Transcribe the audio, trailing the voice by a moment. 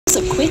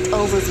a quick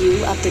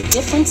overview of the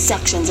different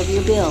sections of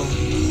your bill.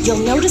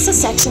 You'll notice a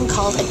section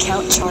called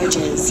Account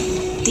Charges.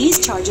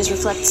 These charges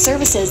reflect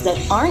services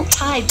that aren't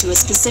tied to a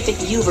specific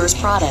UVerse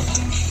product.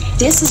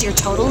 This is your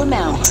total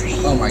amount.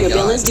 Oh my God. Your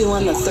bill is due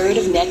on the 3rd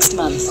of next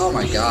month. Oh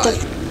my God.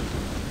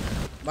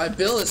 My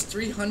bill is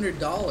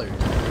 $300.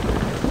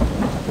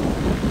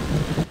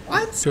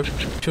 What?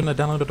 Shouldn't have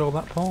downloaded all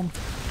that porn.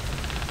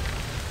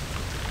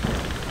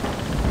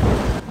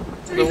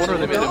 No wonder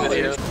they made a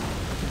video.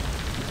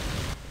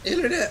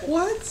 Internet,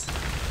 what?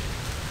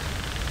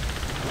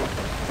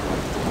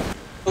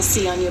 You'll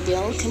see on your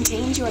bill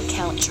contains your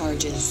account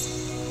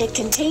charges. It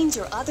contains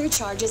your other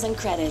charges and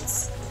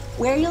credits,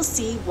 where you'll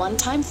see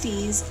one-time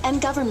fees and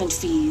government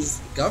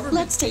fees. Government fees?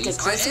 Let's take a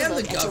closer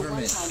look at your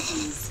one-time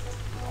fees.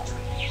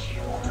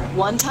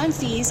 One-time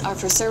fees are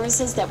for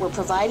services that were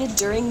provided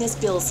during this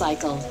bill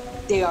cycle.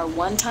 They are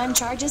one-time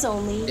charges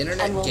only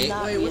Internet and will gateway?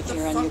 not What the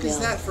reappear on your fuck bill. is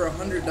that for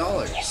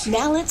 $100?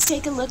 Now let's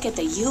take a look at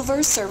the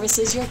UVerse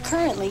services you're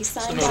currently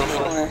signed up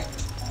for,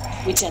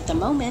 which at the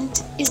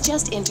moment is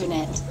just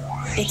internet.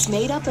 It's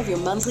made up of your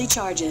monthly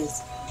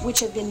charges, which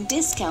have been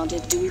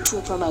discounted due to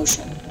a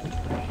promotion,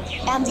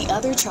 and the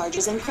other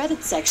charges and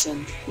credits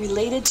section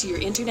related to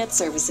your internet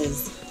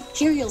services.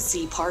 Here you'll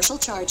see partial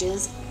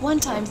charges,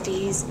 one-time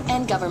fees,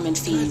 and government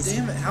fees. God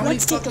damn it, how many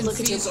Let's take a fucking look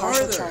at your fees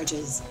partial are there?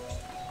 charges.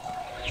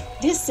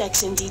 This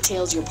section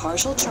details your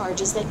partial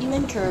charges that you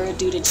incur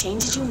due to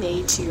changes you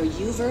made to your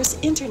UVerse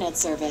internet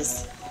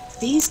service.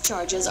 These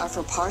charges are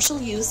for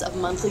partial use of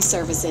monthly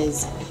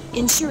services,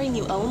 ensuring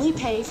you only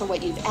pay for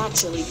what you've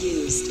actually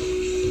used.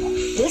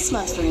 This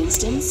month, for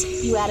instance,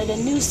 you added a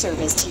new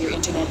service to your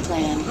internet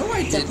plan. No,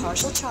 I didn't. The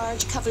partial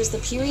charge covers the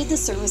period the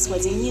service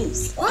was in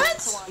use. What?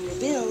 So on your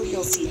bill,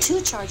 you'll see two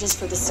charges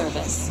for the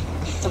service.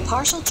 The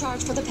partial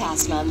charge for the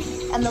past month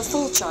and the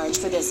full charge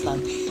for this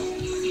month.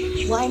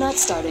 Why not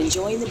start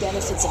enjoying the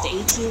benefits of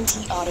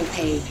AT&T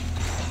AutoPay,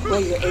 where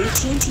your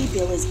AT&T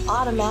bill is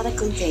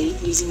automatically paid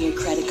using your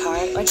credit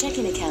card or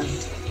checking account.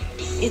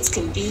 It's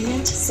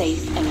convenient,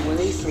 safe, and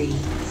worry-free.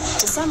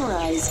 To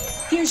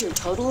summarize, here's your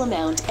total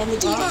amount and the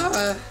due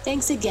date.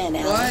 Thanks again,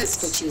 Alex,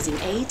 for choosing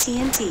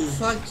AT&T.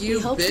 Fuck you,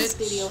 We hope this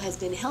bitch. video has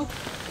been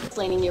helpful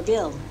explaining your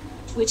bill,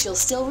 which you'll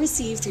still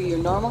receive through your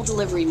normal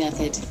delivery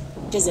method.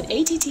 Visit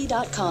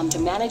att.com to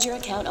manage your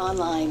account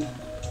online.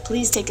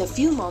 Please take a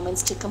few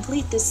moments to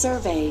complete this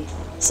survey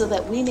so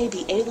that we may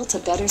be able to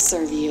better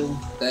serve you.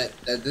 That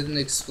didn't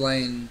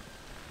explain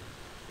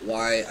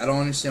why. I don't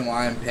understand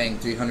why I'm paying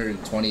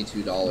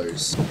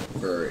 $322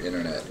 for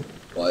internet.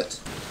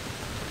 What?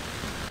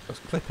 I was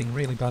clipping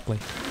really badly.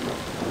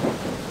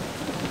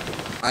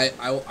 I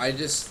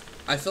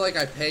feel like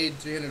I paid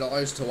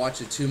 $300 to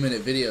watch a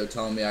 2-minute video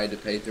telling me I had to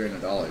pay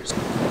 $300.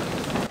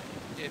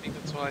 Yeah, I think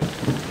that's why.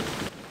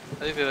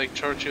 I think they like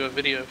charge you a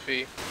video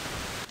fee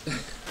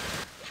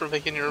for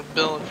making your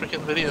bill and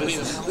freaking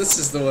videos. This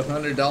is the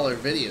 $100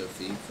 video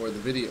fee for the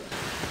video.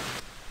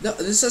 No,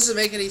 this doesn't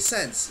make any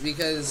sense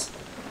because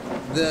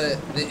the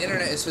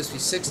internet is supposed to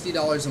be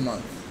 $60 a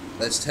month.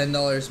 That's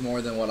 $10 more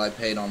than what I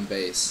paid on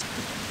base.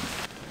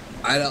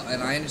 I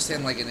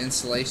understand like an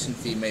installation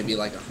fee may be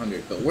like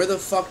 $100, but where the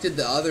fuck did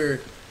the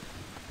other?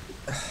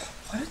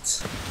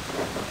 What?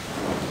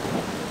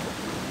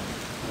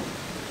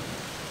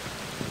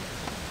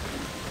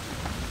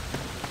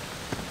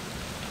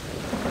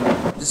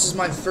 This is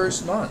my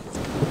first month.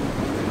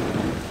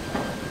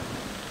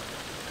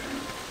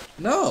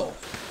 No.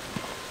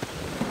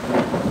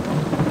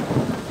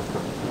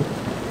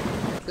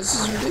 This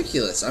is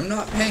ridiculous. I'm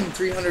not paying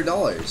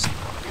 $300.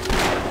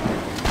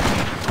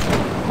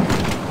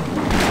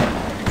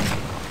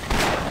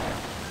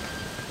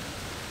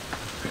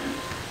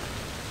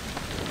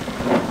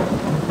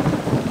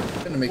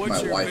 I'm gonna make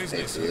my wife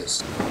pay for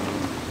this.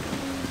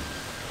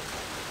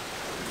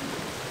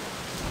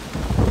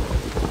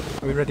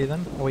 Are we ready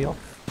then? Are we off?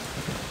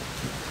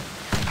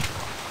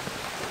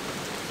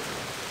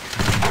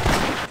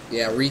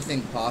 Yeah,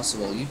 rethink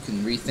possible. You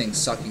can rethink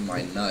sucking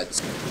my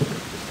nuts.